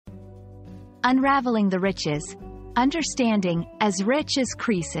Unraveling the Riches. Understanding, as rich as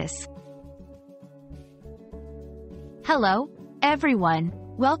Croesus. Hello, everyone.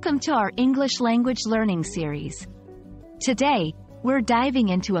 Welcome to our English language learning series. Today, we're diving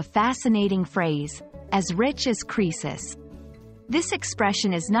into a fascinating phrase, as rich as Croesus. This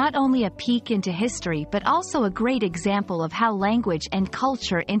expression is not only a peek into history but also a great example of how language and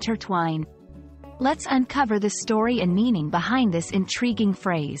culture intertwine. Let's uncover the story and meaning behind this intriguing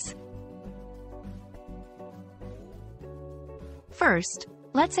phrase. First,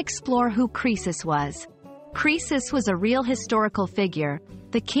 let's explore who Croesus was. Croesus was a real historical figure,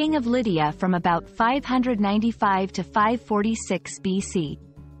 the king of Lydia from about 595 to 546 BC.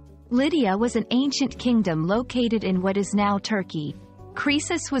 Lydia was an ancient kingdom located in what is now Turkey.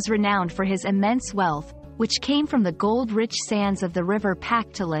 Croesus was renowned for his immense wealth, which came from the gold-rich sands of the river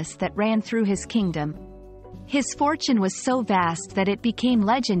Pactolus that ran through his kingdom. His fortune was so vast that it became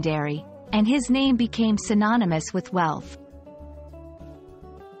legendary, and his name became synonymous with wealth.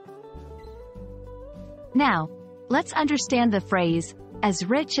 Now, let's understand the phrase, as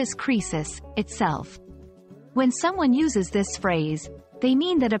rich as Croesus, itself. When someone uses this phrase, they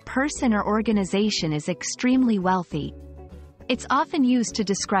mean that a person or organization is extremely wealthy. It's often used to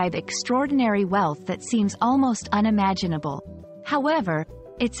describe extraordinary wealth that seems almost unimaginable. However,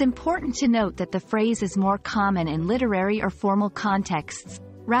 it's important to note that the phrase is more common in literary or formal contexts,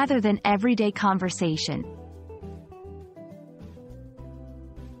 rather than everyday conversation.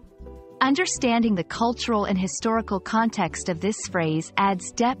 Understanding the cultural and historical context of this phrase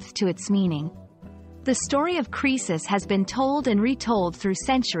adds depth to its meaning. The story of Croesus has been told and retold through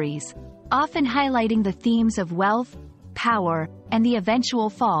centuries, often highlighting the themes of wealth, power, and the eventual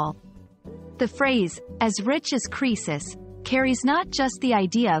fall. The phrase, as rich as Croesus, carries not just the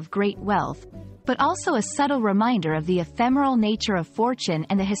idea of great wealth, but also a subtle reminder of the ephemeral nature of fortune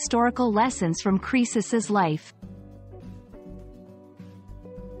and the historical lessons from Croesus's life.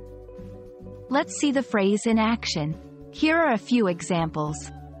 Let's see the phrase in action. Here are a few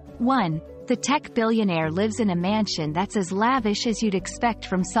examples. 1. The tech billionaire lives in a mansion that's as lavish as you'd expect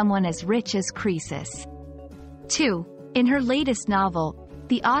from someone as rich as Croesus. 2. In her latest novel,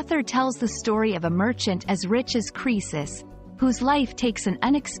 the author tells the story of a merchant as rich as Croesus, whose life takes an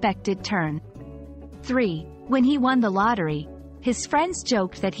unexpected turn. 3. When he won the lottery, his friends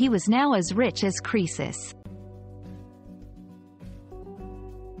joked that he was now as rich as Croesus.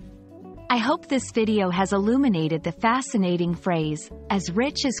 I hope this video has illuminated the fascinating phrase, as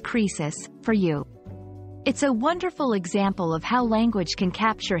rich as Croesus, for you. It's a wonderful example of how language can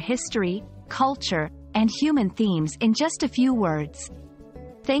capture history, culture, and human themes in just a few words.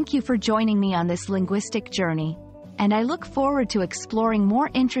 Thank you for joining me on this linguistic journey, and I look forward to exploring more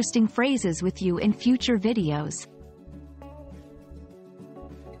interesting phrases with you in future videos.